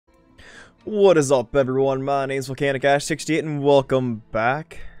What is up, everyone? My name's Volcanic Ash 68 and welcome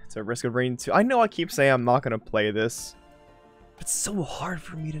back to Risk of Rain 2. I know I keep saying I'm not gonna play this, but it's so hard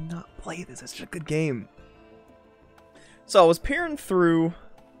for me to not play this. It's such a good game. So I was peering through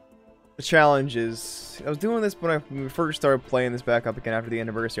the challenges. I was doing this when we first started playing this back up again after the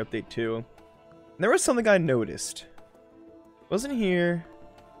anniversary update too. And there was something I noticed. It wasn't here.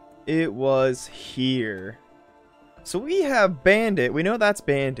 It was here. So we have Bandit. We know that's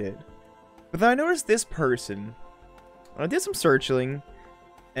Bandit. But then I noticed this person. I did some searching,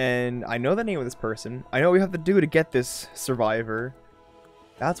 and I know the name of this person. I know what we have to do to get this survivor.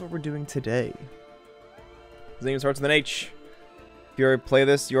 That's what we're doing today. His name starts with an H. If you already play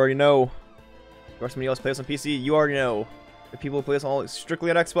this, you already know. If somebody else plays on PC, you already know. If people play this all strictly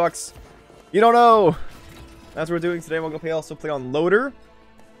on Xbox, you don't know. That's what we're doing today. We're gonna also play on Loader.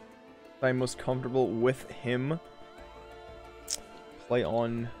 I'm most comfortable with him. Play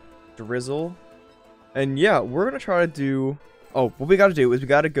on Drizzle. And yeah, we're gonna try to do... Oh, what we gotta do is we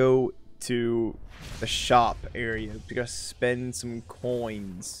gotta go to the shop area. We gotta spend some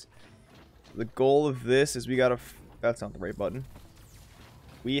coins. The goal of this is we gotta... That's not the right button.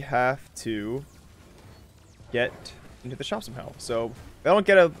 We have to get into the shop somehow. So, if I don't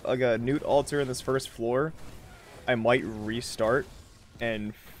get a newt altar in this first floor, I might restart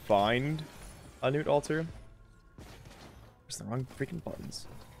and find a newt altar. There's the wrong freaking buttons.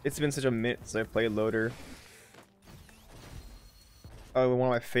 It's been such a minute since I played Loader. One of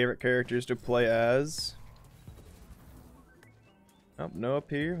my favorite characters to play as. Oh, no up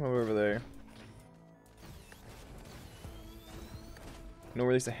here? Over there. I know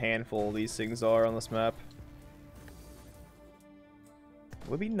where at least a handful of these things are on this map.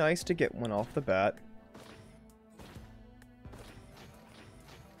 Would be nice to get one off the bat.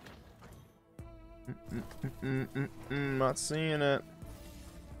 Not seeing it.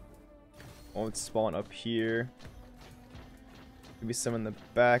 Oh, it's spawn up here. Could be some in the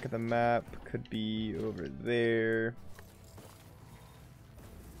back of the map. Could be over there.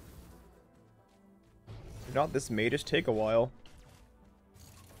 If not, this may just take a while.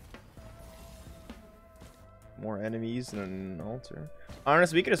 More enemies and an altar.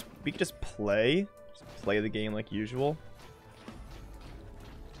 Honestly, we could just play the game like usual,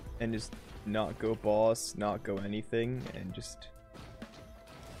 and just not go boss, not go anything, and just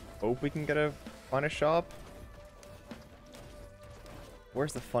hope we can find a shop.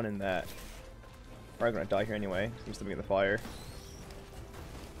 Where's the fun in that? We're probably gonna die here anyway. Seems to be in the fire.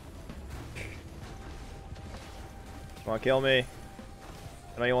 Come on, kill me.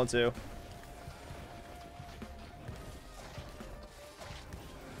 I know you want to.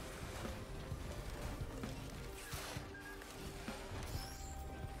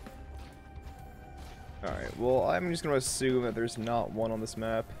 Alright, well, I'm just gonna assume that there's not one on this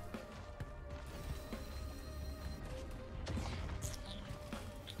map.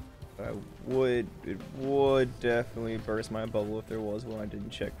 It would definitely burst my bubble if there was one. I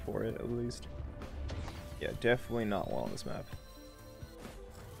didn't check for it, at least. Yeah, definitely not one on this map.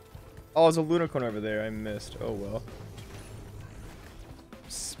 Oh, there's a unicorn over there. I missed. Oh, well.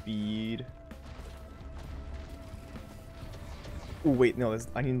 Speed. Oh, wait, no.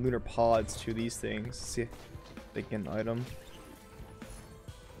 I need lunar pods to these things. See if they get an item.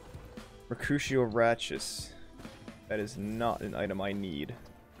 Mercutio Ratchus. That is not an item I need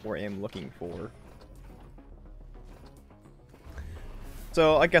or am looking for.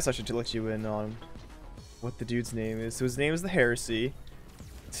 So, I guess I should let you in on what the dude's name is. So his name is the Heresy.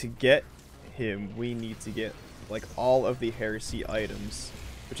 To get him, we need to get, like, all of the Heresy items,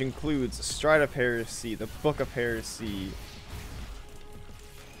 which includes Stride of Heresy, the Book of Heresy,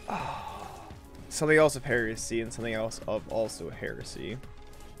 something else of Heresy, and something else of also Heresy.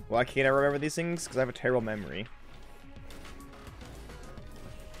 Why can't I remember these things? Because I have a terrible memory.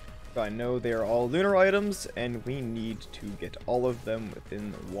 But I know they are all lunar items, and we need to get all of them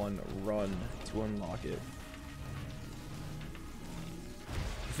within one run to unlock it.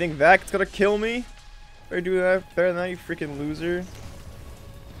 You think that's gonna kill me? Better do that better than that, you freaking loser.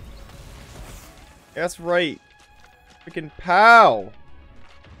 Yeah, that's right. Freaking POW!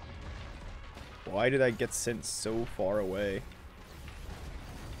 Why did I get sent so far away?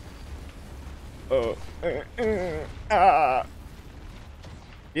 Oh.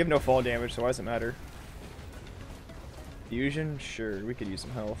 You have no fall damage, so why does it matter? Fusion? Sure, we could use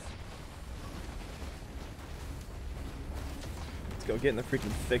some health. Let's go, get in the freaking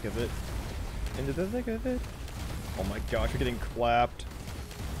thick of it. Into the thick of it. Oh my gosh, we're getting clapped.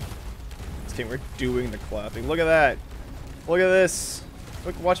 This team, we're doing the clapping. Look at that! Look at this!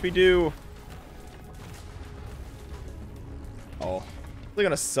 Look, watch me do! Oh. really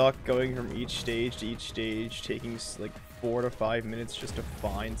gonna suck going from each stage to each stage, taking like 4 to 5 minutes just to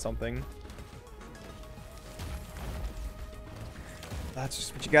find something. That's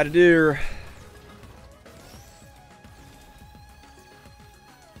just what you gotta do.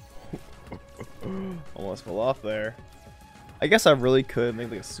 Almost fell off there. I guess I really could make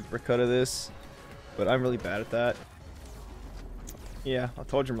like a super cut of this, but I'm really bad at that. Yeah, I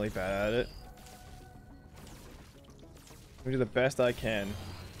told you I'm really bad at it. I'm gonna do the best I can.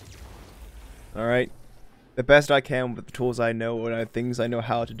 Alright? The best I can with the tools I know and things I know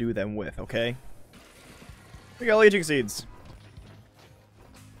how to do them with, okay? We got leeching seeds.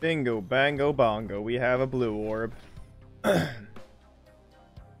 Bingo, bango, bongo. We have a blue orb.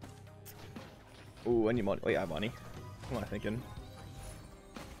 Ooh, I need money. Wait, I have money. What am I thinking?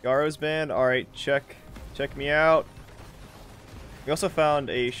 Garo's band. Alright, check me out. We also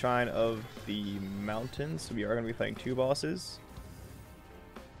found a Shrine of the Mountains, so we are going to be fighting 2 bosses.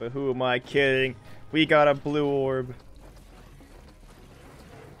 But who am I kidding? We got a blue orb.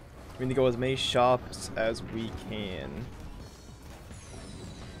 We need to go as many shops as we can.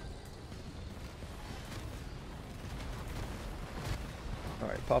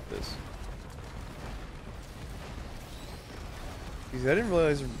 Alright, pop this. Because I didn't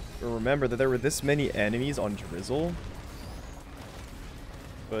realize or remember that there were this many enemies on Drizzle.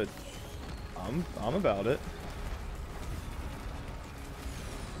 But I'm about it.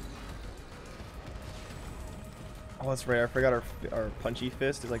 Oh, that's right. I forgot our punchy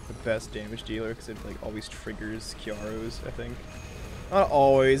fist is like the best damage dealer because it like always triggers Kiaros, I think. Not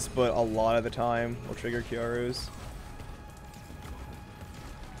always, but a lot of the time will trigger Kiaros.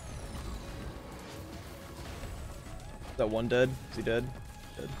 Is that one dead? Is he dead?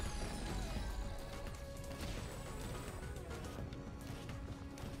 Dead.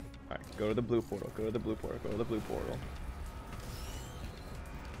 Alright, go to the blue portal, go to the blue portal, go to the blue portal.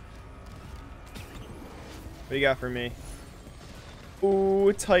 What do you got for me?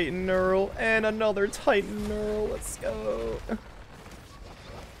 Ooh, Titan Knurl, and another Titan Knurl, let's go!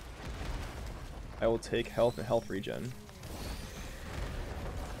 I will take health and health regen.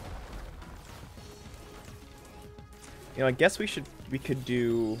 You know, I guess we could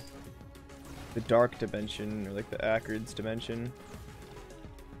do the dark dimension, or like the Acrid's dimension.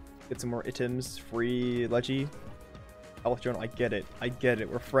 Get some more items, free Leggy. Health journal, I get it,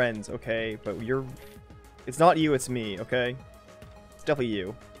 we're friends, okay? But it's not you, it's me, okay? It's definitely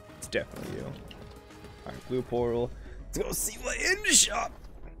you. It's definitely you. Alright, blue portal. Let's go see what in the shop!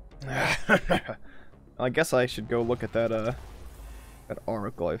 I guess I should go look at that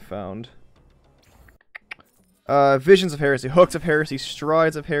article I found. Visions of Heresy, Hooks of Heresy,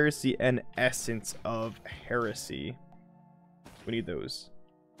 Strides of Heresy, and Essence of Heresy. We need those.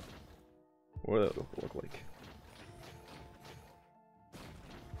 What do those look like?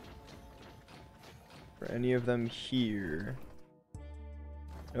 For any of them here?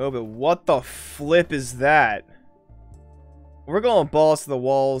 No, but what the flip is that? We're going balls to the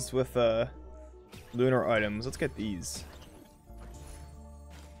walls with lunar items. Let's get these.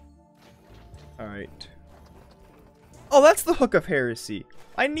 Alright. Oh, that's the Hook of Heresy.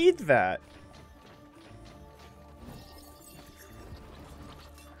 I need that.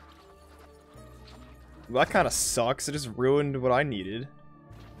 Well, that kind of sucks. It just ruined what I needed.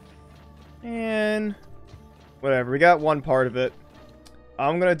 And whatever. We got one part of it.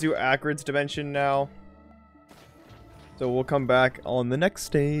 I'm gonna do Acrid's dimension now. So we'll come back on the next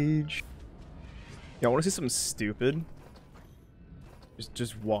stage. Yeah, I want to see something stupid.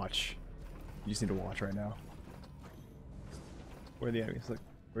 Just watch. You just need to watch right now. Where are the enemies? Look,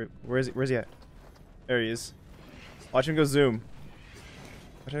 where is he? Where's he at? There he is. Watch him go zoom.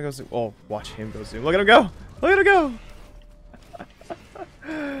 Watch him go zoom. Oh, watch him go zoom. Look at him go! Look at him go!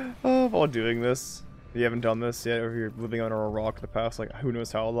 Oh, while doing this, if you haven't done this yet, or if you're living under a rock the past, like, who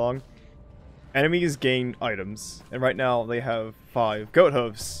knows how long. Enemies gain items, and right now they have 5 goat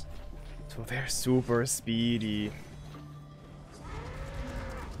hooves. So they're super speedy.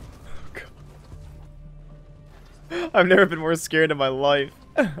 I've never been more scared in my life.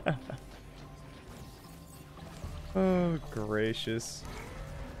 Oh, gracious.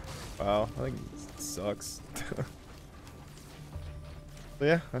 Wow, I think it sucks. But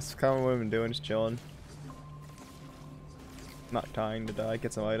yeah, that's kind of what I've been doing, just chilling. Not dying to die,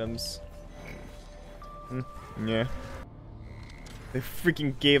 get some items. Yeah. They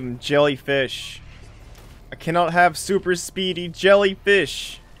freaking gave him jellyfish. I cannot have super speedy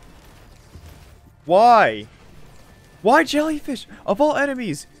jellyfish. Why? Why jellyfish? Of all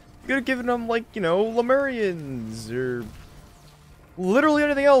enemies, you could have given them, like, you know, Lemurians or literally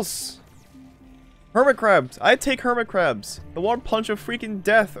anything else. Hermit crabs. I take hermit crabs. The one punch of freaking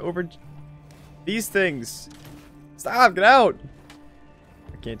death over these things. Stop, get out.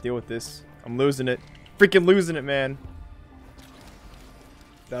 I can't deal with this. I'm losing it. Freaking losing it, man.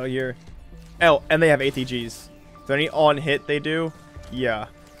 Out here. Oh, and they have ATGs. Is there any on hit they do? Yeah.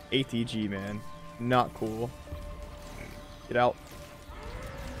 ATG, man. Not cool. Get out.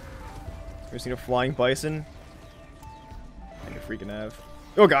 Ever seen a flying bison? I can freaking have.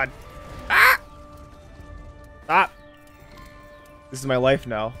 Oh god. Ah! Ah! This is my life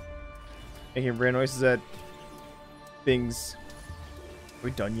now. Making random noises at things. Are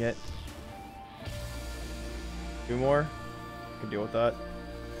we done yet? 2 more? I can deal with that.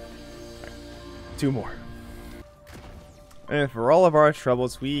 Right. 2 more. And for all of our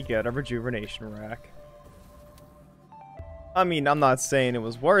troubles, we get a rejuvenation rack. I mean, I'm not saying it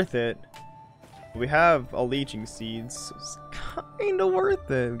was worth it. We have a leeching seeds, so it's kinda worth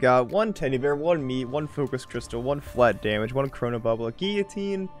it. We got 1 teddy bear, 1 meat, 1 focus crystal, 1 flat damage, 1 chrono bubble, a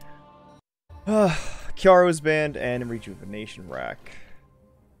guillotine, Kiaro's band, and a rejuvenation rack.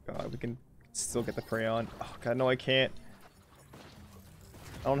 God, we can still get the prey on. Oh god, no I can't.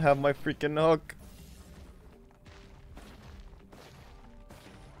 I don't have my freaking hook.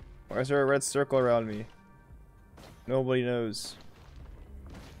 Why is there a red circle around me? Nobody knows.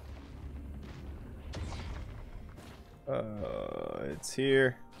 It's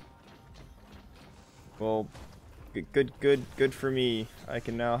here. Well, good for me. I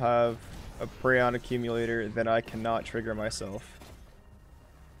can now have a Praeon accumulator that I cannot trigger myself.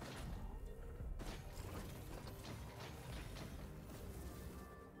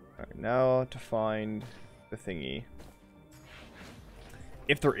 Alright, now to find the thingy.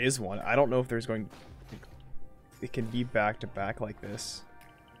 If there is one, I don't know if there's going. It can be back to back like this.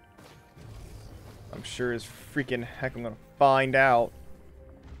 I'm sure as freaking heck I'm gonna find out.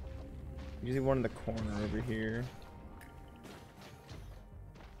 Usually one in the corner over here.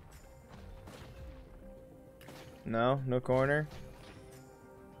 No? No corner?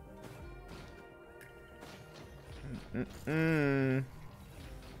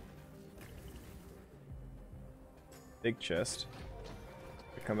 Big chest.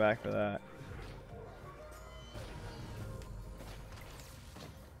 I'll come back for that.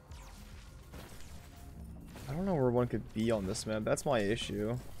 I don't know where one could be on this map. That's my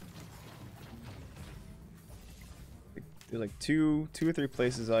issue. There's like two or three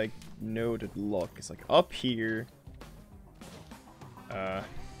places I know to look. It's like up here.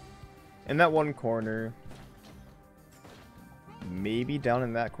 In that one corner. Maybe down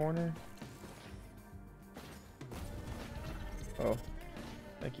in that corner. Oh.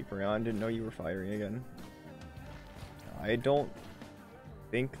 Thank you, Brian. Didn't know you were firing again. I don't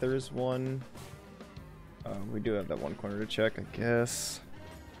think there's one. We do have that one corner to check, I guess.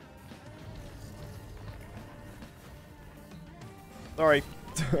 Sorry.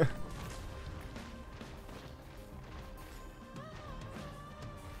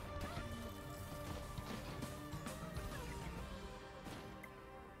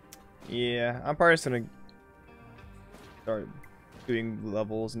 Yeah, I'm probably just gonna start doing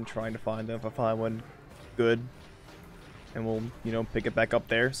levels and trying to find them. If I find one good, and we'll, you know, pick it back up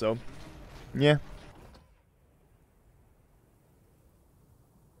there. So, yeah.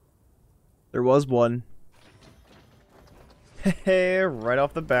 There was one. Hey, right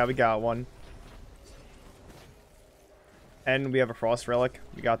off the bat, we got one. And we have a frost relic.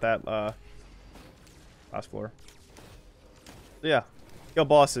 We got that last floor. So yeah, kill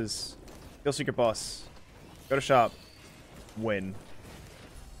bosses. Kill secret boss. Go to shop. Win.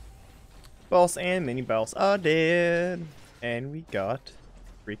 Boss and mini boss are dead. And we got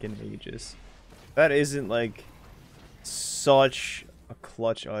freaking Aegis. That isn't like such a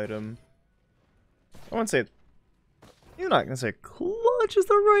clutch item. I wouldn't say, you're not gonna say clutch is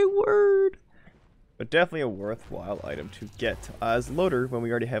the right word, but definitely a worthwhile item to get as loader when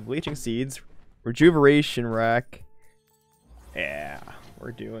we already have leeching seeds, rejuvenation rack. Yeah,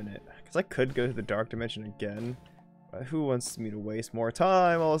 we're doing it. Because I could go to the dark dimension again, but who wants me to waste more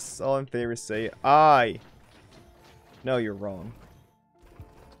time? All in favor say aye. No, you're wrong.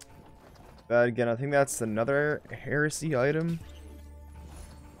 But again, I think that's another heresy item.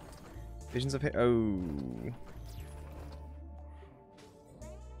 Visions of oh.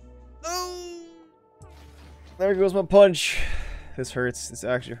 Oh! There goes my punch. This hurts. This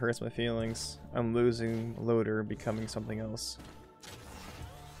actually hurts my feelings. I'm losing loader and becoming something else.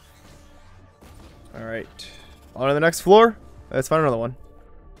 Alright. On to the next floor. Let's find another one.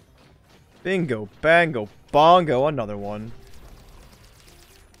 Bingo, bango, bongo, another one.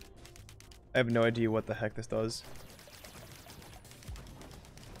 I have no idea what the heck this does.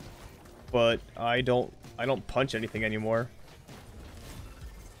 but I don't punch anything anymore.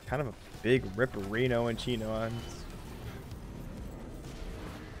 Kind of a big Ripperino and Chino on.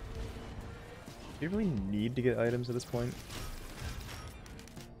 Do you really need to get items at this point?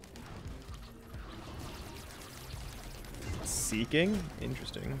 Seeking?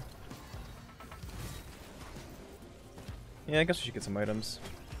 Interesting. Yeah, I guess we should get some items.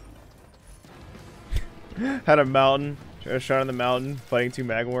 Had a mountain, tried a shot on the mountain, fighting 2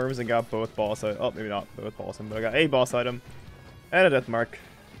 magworms, and got both boss items. Oh, maybe not both boss items, but I got a boss item and a death mark.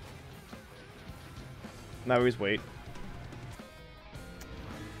 Now we just wait.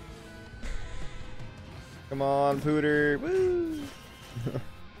 Come on, Pooter. Woo!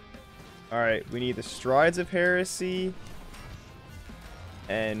 Alright, we need the Strides of Heresy.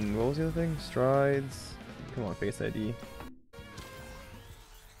 And what was the other thing? Strides. Come on, face ID.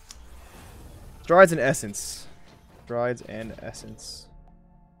 Strides and Essence. Strides and Essence.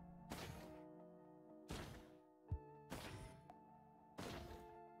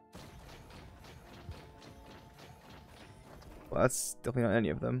 Well, that's definitely not any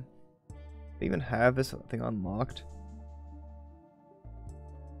of them. They even have this thing unlocked.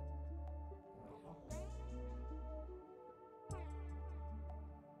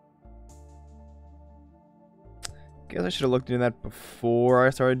 Guess I should have looked into that before I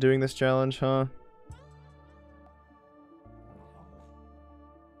started doing this challenge, huh?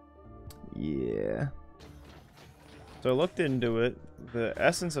 Yeah. So I looked into it. The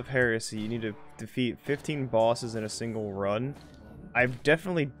Essence of Heresy, you need to defeat 15 bosses in a single run. I've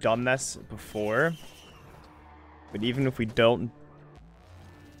definitely done this before. But even if we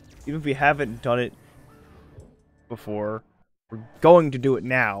haven't done it before, we're going to do it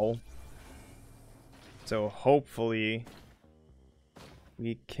now. So hopefully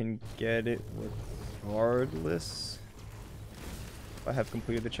we can get it regardless if I have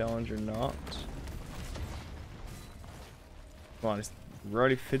completed the challenge or not. Come on, we're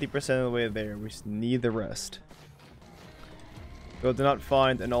already 50% of the way there. We just need the rest. We'll do not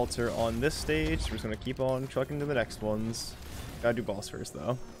find an altar on this stage. We're just going to keep on trucking to the next ones. Gotta do boss first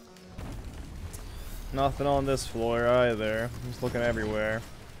though. Nothing on this floor either. I'm just looking everywhere.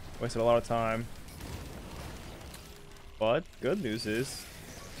 Wasted a lot of time. But good news is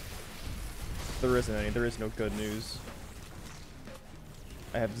there isn't any. There is no good news.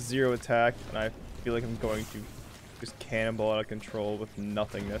 I have 0 attack, and I feel like I'm going to just cannonball out of control with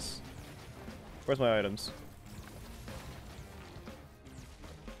nothingness. Where's my items?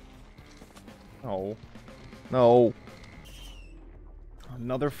 Oh. No.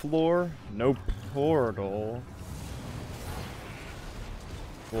 Another floor? Nope. Portal.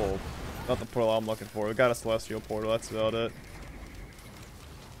 Cool. Not the portal I'm looking for. We got a celestial portal, that's about it.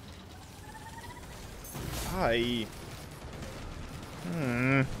 Hi.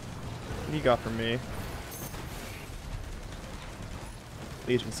 What do you got for me?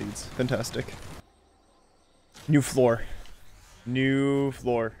 Legion seeds. Fantastic. New floor. New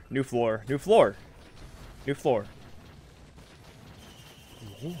floor. New floor. New floor. New floor.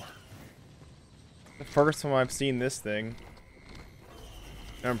 Lord. The first time I've seen this thing.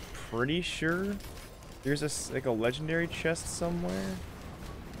 I'm pretty sure there's like a legendary chest somewhere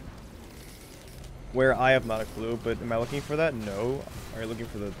where I have not a clue, but am I looking for that? No. Are you looking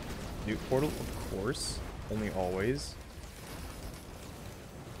for the new portal? Of course. Only always.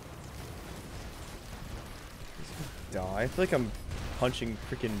 Die. I feel like I'm punching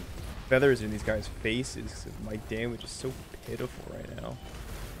freaking feathers in these guys' faces. My damage is so pitiful right now.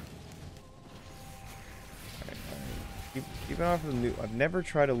 Keep an eye for the new. I've never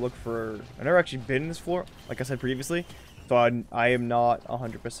tried to look for. I've never actually been in this floor, like I said previously, so I am not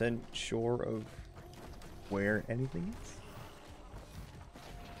 100% sure of where anything is.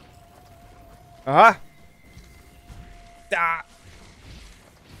 Aha! Ah!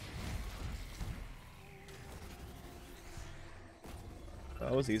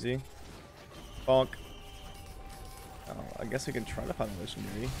 That was easy. Bonk. Oh, I guess we can try to find a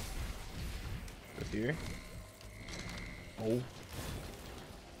legendary. Right here. Oh.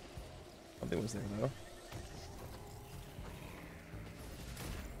 Something was there though.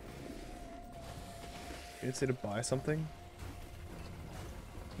 Did it say to buy something?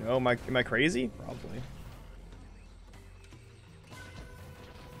 No, am I crazy? Probably.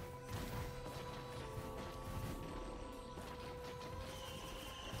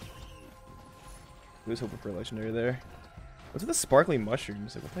 I was hoping for a legendary there. What's with the sparkly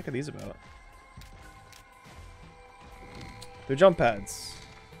mushrooms? Like, what the heck are these about? They're jump pads.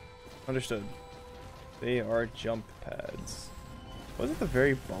 Understood. They are jump pads. What's at the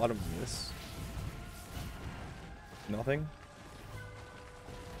very bottom of this? Nothing?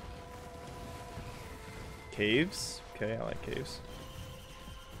 caves. Okay, I like caves.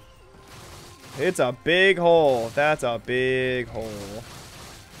 It's a big hole. That's a big hole.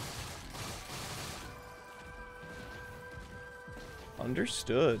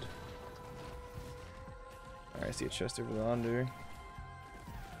 Understood. Alright, I see a chest over the under.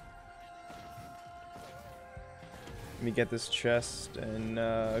 Let me get this chest and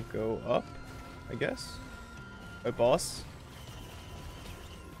go up, I guess. Right, boss?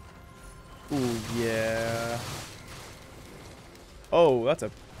 Ooh, yeah. Oh, that's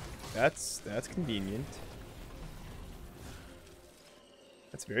convenient.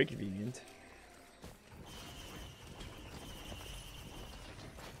 That's very convenient.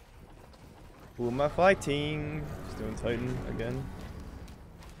 Who am I fighting? Just doing Titan again.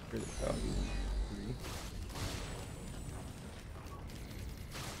 Where's it? Oh, 3.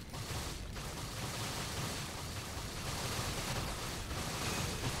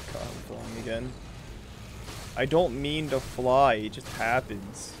 God, I'm flying again. I don't mean to fly, it just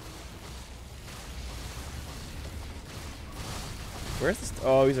happens. Where's this?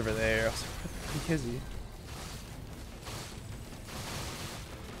 Oh, he's over there. Where the freak is he?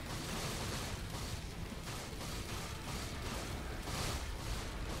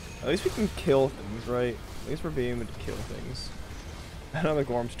 At least we can kill things, right? At least we're being able to kill things. Another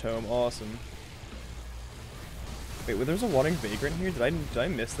Gorm's Tome, awesome. Wait, well, there's a Wandering Vagrant here? Did I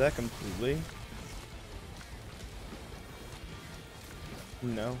miss that completely?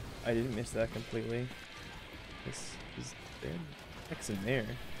 No, I didn't miss that completely. This is there. What the heck's in there?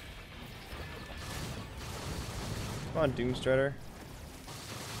 Come on, Doomstrider.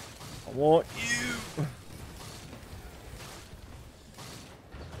 I want you!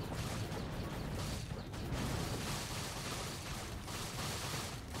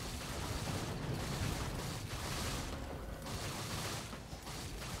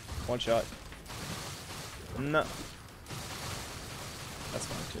 One shot. No. That's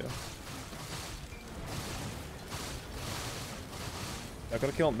fine too. I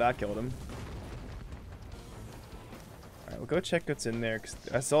gotta kill him. That killed him. Alright, we'll go check what's in there. Cause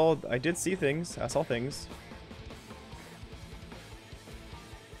I did see things. I saw things.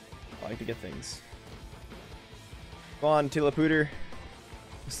 I like to get things. Come on, Tilapooter.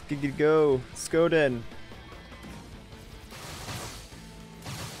 Let's go. Skoden.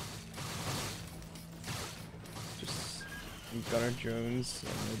 Gunner Jones.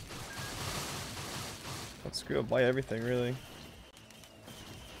 Let's screw up, buy everything, really.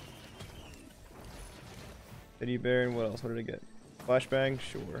 Teddy Bear, and what else? What did I get? Flashbang?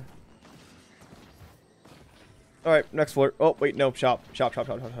 Sure. Alright, next floor. Oh, wait, no. Shop. Shop. I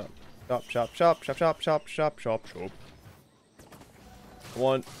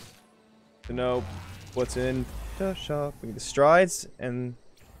want to know what's in the shop. We need the strides and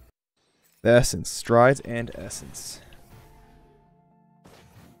the essence. Strides and essence.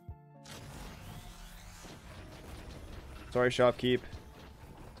 Sorry, shopkeep.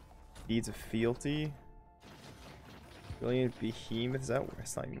 Deeds of fealty. Brilliant behemoth. Is that?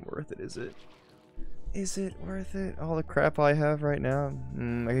 It's not even worth it, is it? Is it worth it? All the crap I have right now.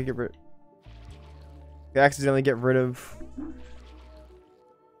 I could get rid. I accidentally get rid of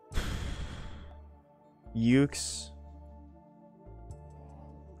Ukes.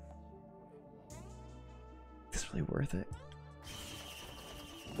 Is this really worth it?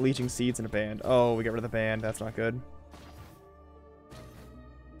 Leeching seeds in a band. Oh, we got rid of the band. That's not good.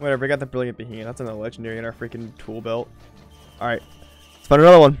 Whatever, we got the Brilliant Behemoth. That's another legendary in our freaking tool belt. Alright. Let's find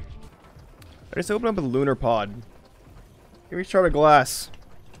another one. I just opened up a lunar pod. Give me a shard of glass.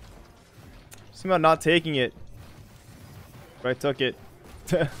 Something about not taking it. But I took it.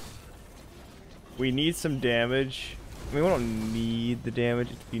 We need some damage. I mean, we don't need the damage.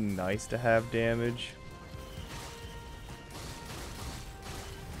 It'd be nice to have damage.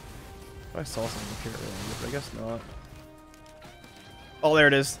 I saw something here earlier, but I guess not. Oh, there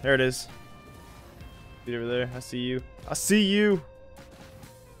it is. There it is. Get over there. I see you. I see you.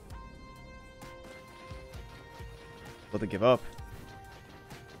 About to give up.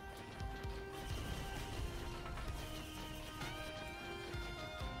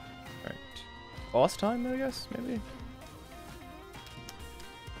 Alright. Boss time, I guess, maybe?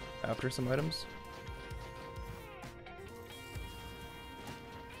 After some items.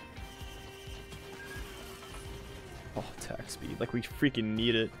 Oh, attack speed. Like, we freaking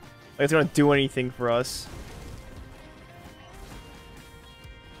need it. Like, it's gonna do anything for us.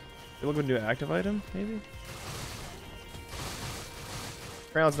 You look into an active item, maybe?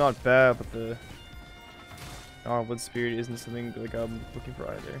 Crown's not bad, but the Wood Spirit isn't something like I'm looking for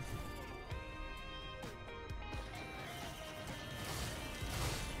either.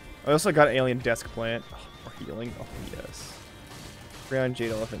 I also got Alien Desk Plant. Oh, Or healing? Oh, yes. Ground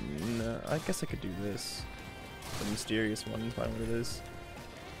Jade Elephant. No, I guess I could do this. The mysterious one, find what it is.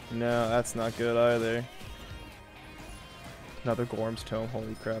 No, that's not good either. Another Gorm's Tome,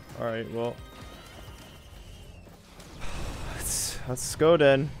 holy crap. Alright, well. Let's go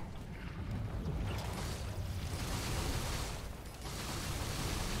then.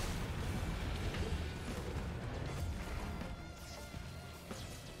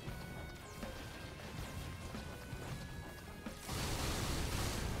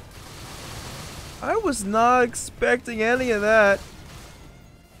 I was not expecting any of that.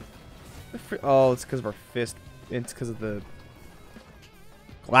 Oh, it's because of our fist. It's because of the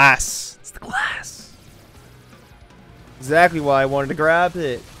glass. It's the glass. Exactly why I wanted to grab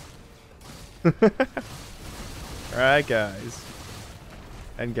it. Alright, guys.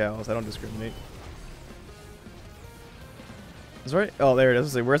 And gals. I don't discriminate. Is right? Oh, there it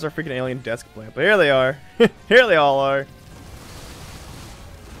is. Where's our freaking alien desk plant? But here they are. Here they all are.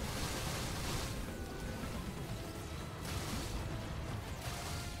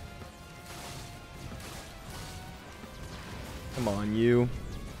 Come on, you.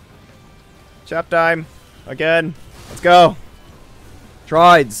 Chap time. Again. Let's go.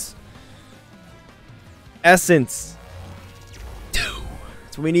 Trides. Essence.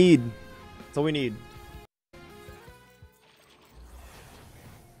 That's what we need. That's all we need.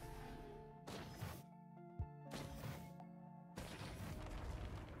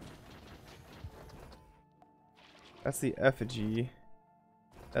 That's the effigy.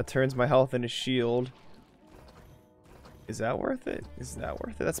 That turns my health into shield. Is that worth it? Is that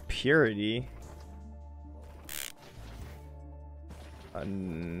worth it? That's purity.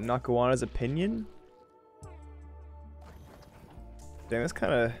 Nakuana's opinion? Dang, that's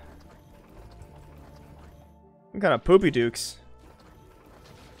kind of... I'm kind of poopy dukes.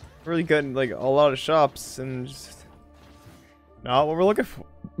 Really good in, like, a lot of shops and just... Not what we're looking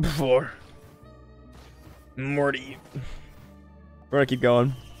for. Morty. We're gonna keep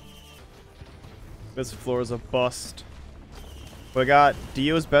going. This floor is a bust. We got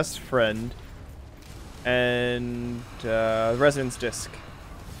Dio's best friend and Resonance Disc.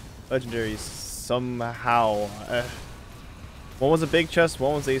 Legendaries somehow. One was a big chest,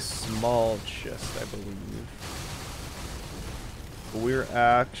 one was a small chest, I believe. But we're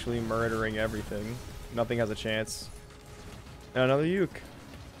actually murdering everything. Nothing has a chance. And another uke.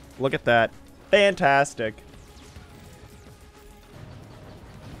 Look at that. Fantastic.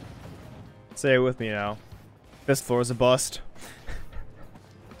 Say it with me now. This floor is a bust.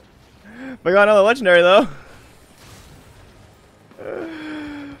 We got another legendary though.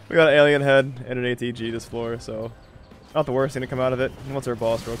 We got an alien head and an ATG this floor, so not the worst thing to come out of it. What's our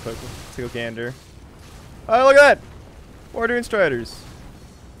boss real quick? Let's go gander. Oh, look at that! More Dune Striders.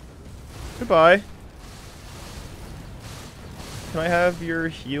 Goodbye. Can I have your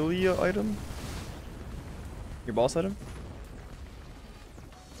Helia item? Your boss item?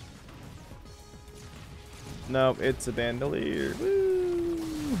 No, it's a bandolier.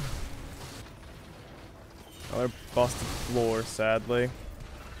 Woo! Oh, I busted the floor, sadly.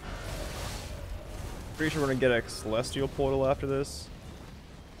 Pretty sure we're gonna get a celestial portal after this.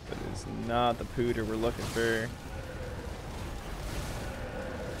 But it's not the pooter we're looking for.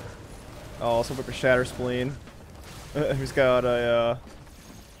 Oh, also look for Shatter Spleen. Who's got a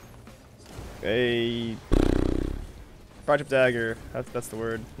Project Dagger. That's the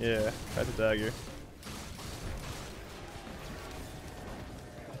word. Yeah, Project Dagger.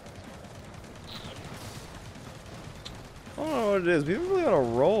 I don't know what it is. We've been really on a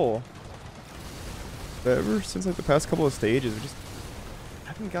roll. But ever since like the past couple of stages, we just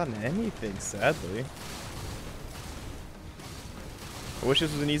haven't gotten anything, sadly. I wish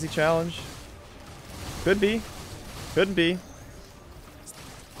this was an easy challenge. Could be. Couldn't be.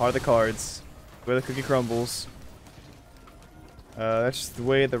 Part of the cards. The way the cookie crumbles. That's just the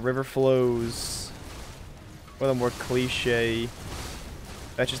way the river flows. Or the more cliche.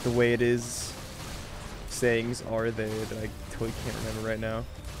 That's just the way it is. Sayings are there that I totally can't remember right now.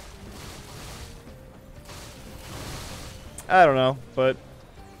 I don't know, but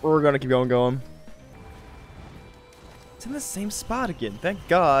we're gonna keep going. It's in the same spot again. Thank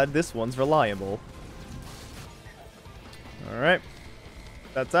God this one's reliable. Alright.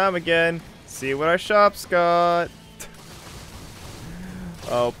 That time again. See what our shop's got.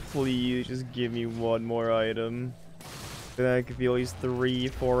 Oh, please just give me one more item. Then I could be at least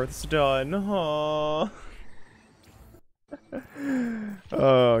 3/4 done. Aww.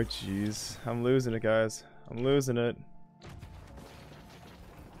 Oh, jeez. I'm losing it, guys. I'm losing it.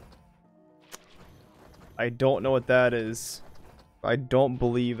 I don't know what that is. I don't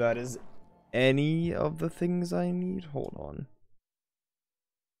believe that is any of the things I need. Hold on.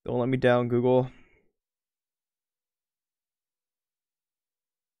 Don't let me down, Google.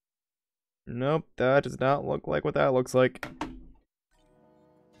 Nope, that does not look like what that looks like.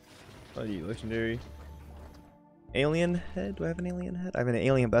 Bloody legendary. Alien head? Do I have an alien head? I have an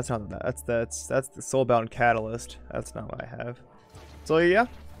alien, but that's not that. That's the soulbound catalyst. That's not what I have. So yeah.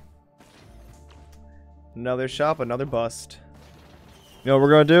 Another shop, another bust. You know what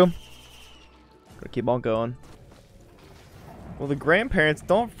we're gonna do? Gonna keep on going. Well, the grandparents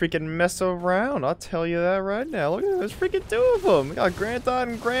don't freaking mess around. I'll tell you that right now. Look at there's freaking two of them. We got Granddad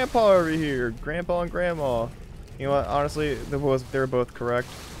and Grandpa over here. Grandpa and Grandma. You know what? Honestly, they're both correct.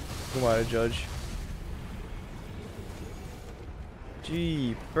 Who am I to judge?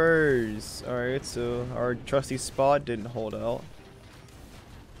 Jeepers. Alright, so our trusty spot didn't hold out.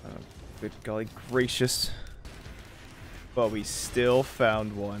 Good golly gracious. But we still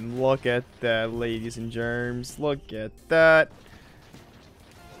found one. Look at that, ladies and germs. Look at that.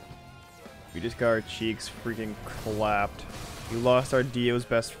 We just got our cheeks freaking clapped. We lost our Dio's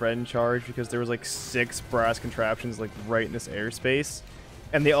best friend charge because there was like 6 brass contraptions like right in this airspace.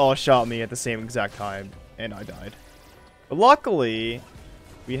 And they all shot me at the same exact time. And I died. But luckily,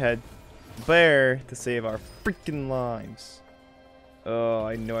 we had Bear to save our freaking lives. Oh,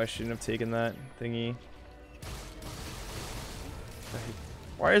 I know I shouldn't have taken that thingy.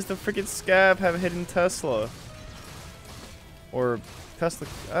 Why does the freaking scab have a hidden Tesla? Or Tesla,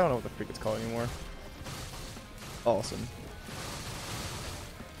 I don't know what the freak it's called anymore. Awesome.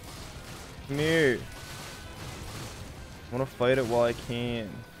 Come here. I want to fight it while I can.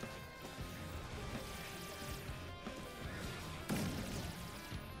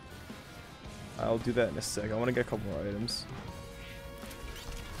 I'll do that in a sec. I want to get a couple more items.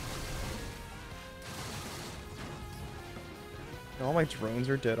 All my drones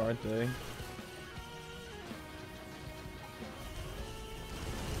are dead, aren't they?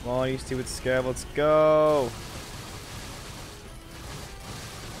 Come on, you stupid scab, let's go!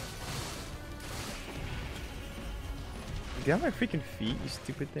 Get on my freaking feet, you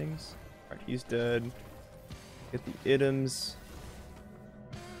stupid things. Alright, he's dead. Get the items.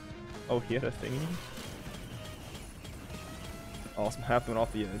 Oh, he had a thingy? Awesome, half went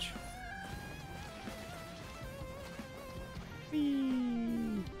off the edge.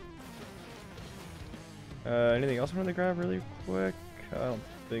 Anything else I want to grab really quick? I don't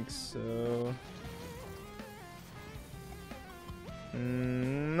think so.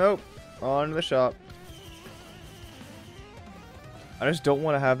 Nope. On to the shop. I just don't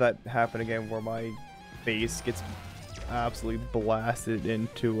want to have that happen again where my face gets absolutely blasted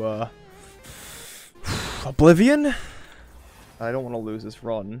into oblivion. I don't want to lose this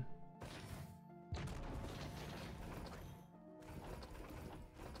run.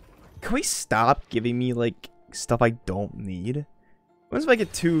 Can we stop giving me like stuff I don't need? What if I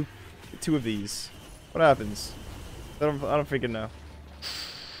get two of these? What happens? I don't freaking know.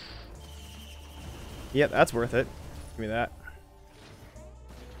 Yep, that's worth it. Give me that.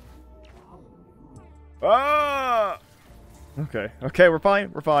 Ah! Okay, okay, we're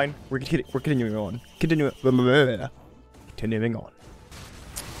fine. We're fine. We're continuing on. Continuing on.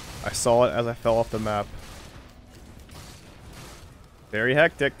 I saw it as I fell off the map. Very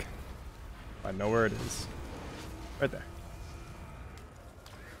hectic. I know where it is. Right there.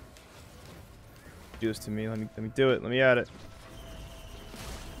 Do this to me. Let me do it. Let me add it.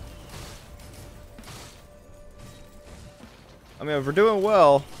 I mean, if we're doing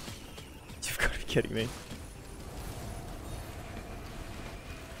well, you've got to be kidding me.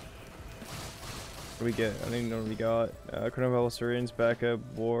 What do we get? I don't even know what we got. Chronovel syringe, backup,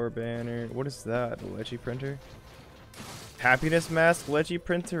 war banner. What is that? A Lecce printer? Happiness mask, Lecce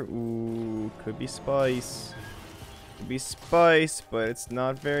printer. Ooh, could be spice. Could be spice, but it's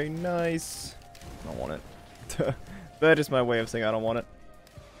not very nice. I don't want it. That is my way of saying I don't want it.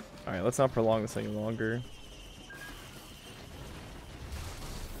 Alright, let's not prolong this any longer.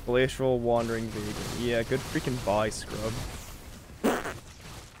 Glacial wandering vegan. Yeah, good freaking buy, scrub.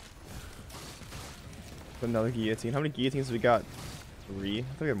 Another guillotine. How many guillotines have we got? 3? I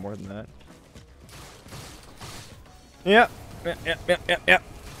think we have more than that. Yep. Yep.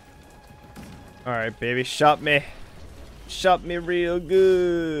 Alright, baby. Shop me. Shop me real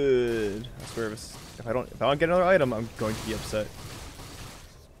good. I swear if I don't get another item, I'm going to be upset.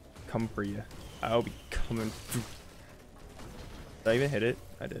 Come for you. I'll be coming. Did I even hit it?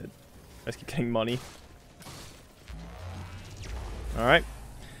 I did. I just keep getting money. Alright.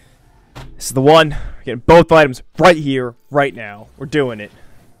 This is the one. We're getting both items right here, right now. We're doing it.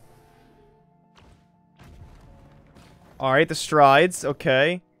 Alright, the strides.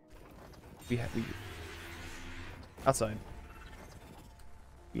 Okay. we outside.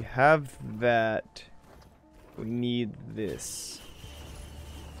 We have that. We need this.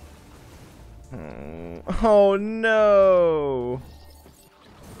 Oh no!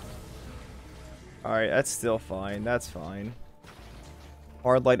 Alright, that's still fine. That's fine.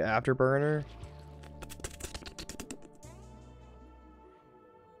 Hard light afterburner.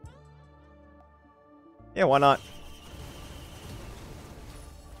 Yeah, why not?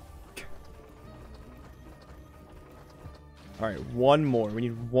 Alright, one more. We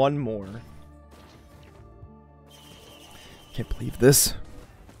need one more. Can't believe this.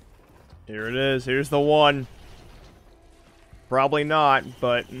 Here it is. Here's the one. Probably not,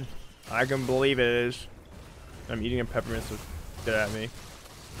 but I can believe it is. I'm eating a peppermint, so get at me.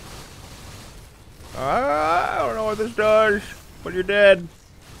 I don't know what this does, but you're dead.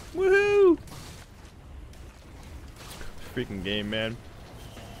 Woohoo! Freaking game, man.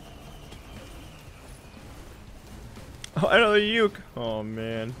 Oh, another uke. Oh,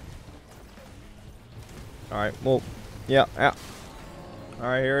 man. Alright, well, yeah.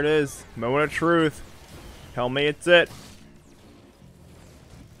 Alright, here it is. Moment of truth. Tell me it's it.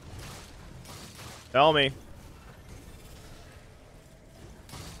 Tell me.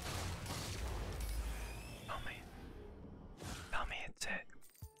 Tell me it's it.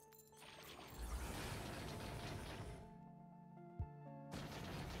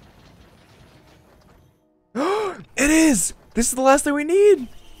 It is! This is the last thing we need!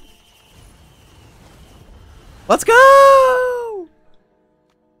 Let's go!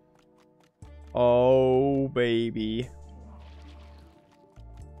 Oh, baby.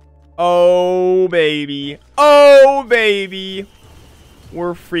 Oh, baby. Oh, baby.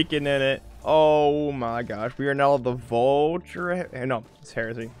 We're freaking in it. Oh, my gosh. We are now the Vulture. No, it's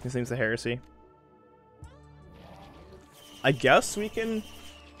Heresy. His name's the Heresy. I guess we can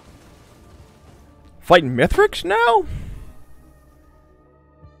fight Mithrix now?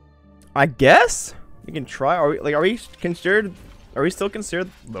 I guess we can try. Are we still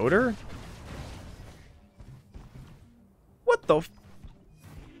considered loader? What the?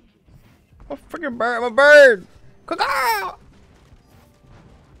 A freaking bird! I'm a bird! Caw-caw!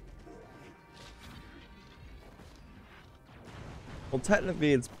 Well,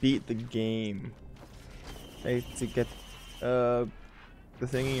 technically, it's beat the game. I to get the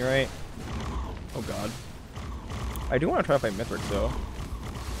thingy right. Oh god. I do want to try to fight Mithrix though.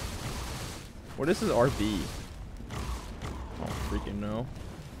 What is his RB? Oh freaking no.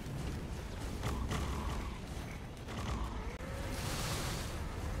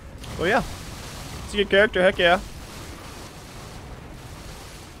 Oh yeah. It's a good character, heck yeah.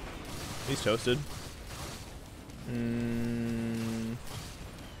 He's toasted.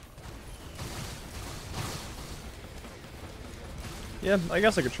 Yeah, I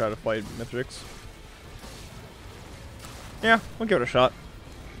guess I could try to fight Mithrix. Yeah, we'll give it a shot.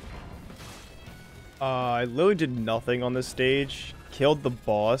 I literally did nothing on this stage. Killed the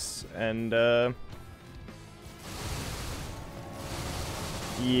boss, and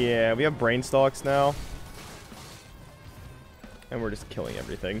yeah, we have brain stalks now. And we're just killing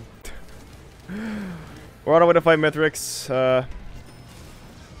everything. We're on our way to fight Mithrix.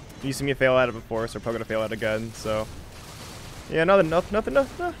 You see me fail at it before, so we're probably gonna fail at it again, so. Yeah, nothing I'd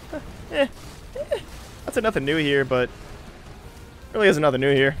say nothing new here, but really isn't nothing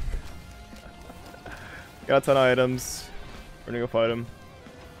new here. Got a ton of items. We're gonna go fight him.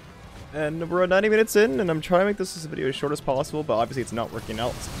 And we're 90 minutes in, and I'm trying to make this video as short as possible, but obviously it's not working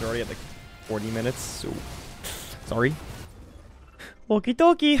out. It's already at like 40 minutes, so sorry. Okie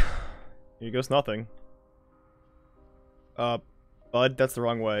dokie. Here goes nothing. Bud, that's the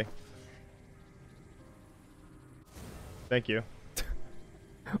wrong way. Thank you.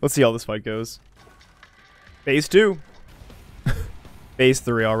 Let's see how this fight goes. Phase 2. Phase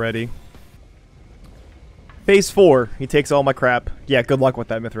 3 already. Phase 4. He takes all my crap. Yeah, good luck with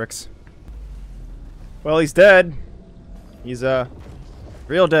that, Mithrix. Well, he's dead. He's,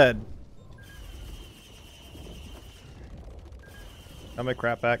 real dead. Got my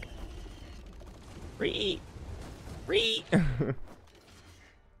crap back. Free! Free!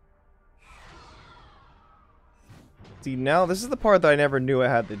 See, now this is the part that I never knew I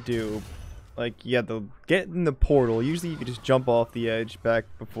had to do. Like, you had to get in the portal. Usually you could just jump off the edge back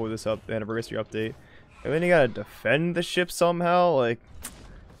before this anniversary update. And then you gotta defend the ship somehow. Like,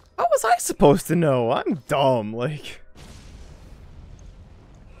 how was I supposed to know? I'm dumb. Like,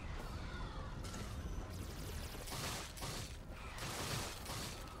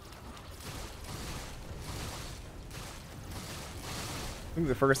 I think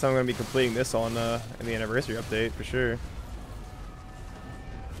the first time I'm gonna be completing this on in the anniversary update for sure.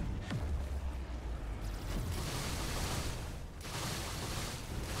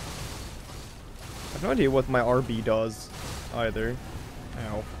 have no idea what my RB does either.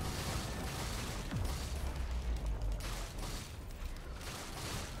 Ow.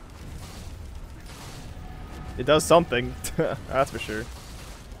 It does something. That's for sure.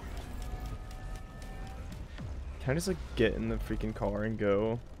 Can I just like get in the freaking car and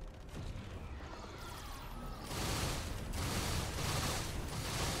go?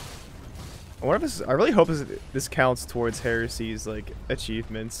 I wonder if this, I really hope this counts towards Heresy's like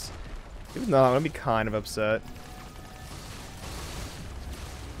achievements. If not, I'm gonna be kind of upset.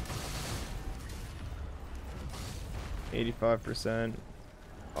 %85%.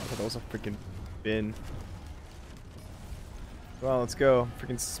 Oh, I thought that was a freaking bin. Well, let's go.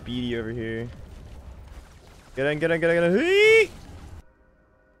 Freaking speedy over here. Get in, get in, get in, get in.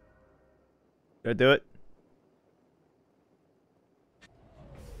 Did I do it?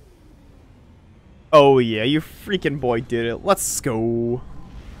 Oh yeah, you freaking boy did it. Let's go.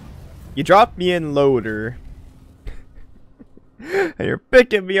 You dropped me in loader. And you're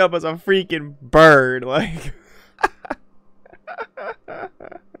picking me up as a freaking bird, like.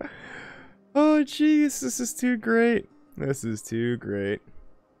 Oh jeez, this is too great. This is too great.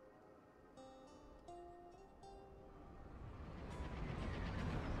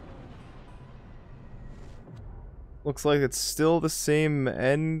 Looks like it's still the same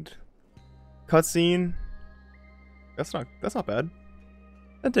end cutscene. That's not bad.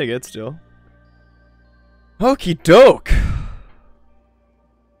 I take it still. Okie doke.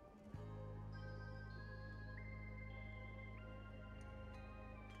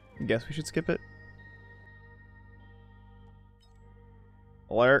 Guess we should skip it.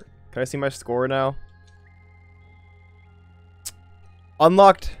 Alert. Can I see my score now?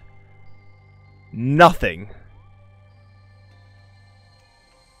 Unlocked. Nothing.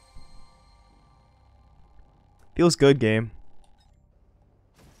 Feels good, game.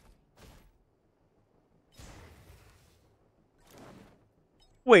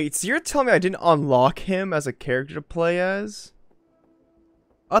 Wait, so you're telling me I didn't unlock him as a character to play as?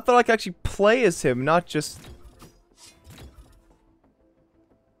 I thought I could actually play as him, not just...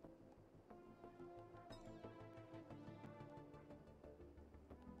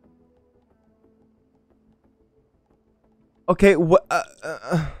 Okay, what?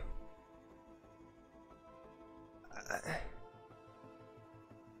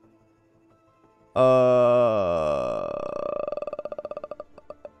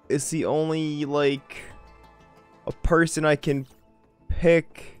 Is he only like a person I can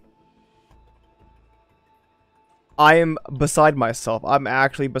pick? I am beside myself. I'm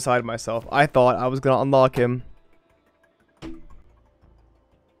actually beside myself. I thought I was gonna unlock him.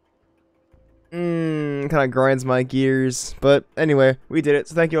 Kind of grinds my gears. But anyway, we did it.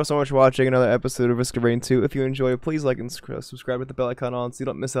 So thank you all so much for watching another episode of Risk of Rain 2. If you enjoyed, please like and subscribe with the bell icon on so you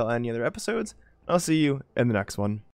don't miss out on any other episodes. I'll see you in the next one.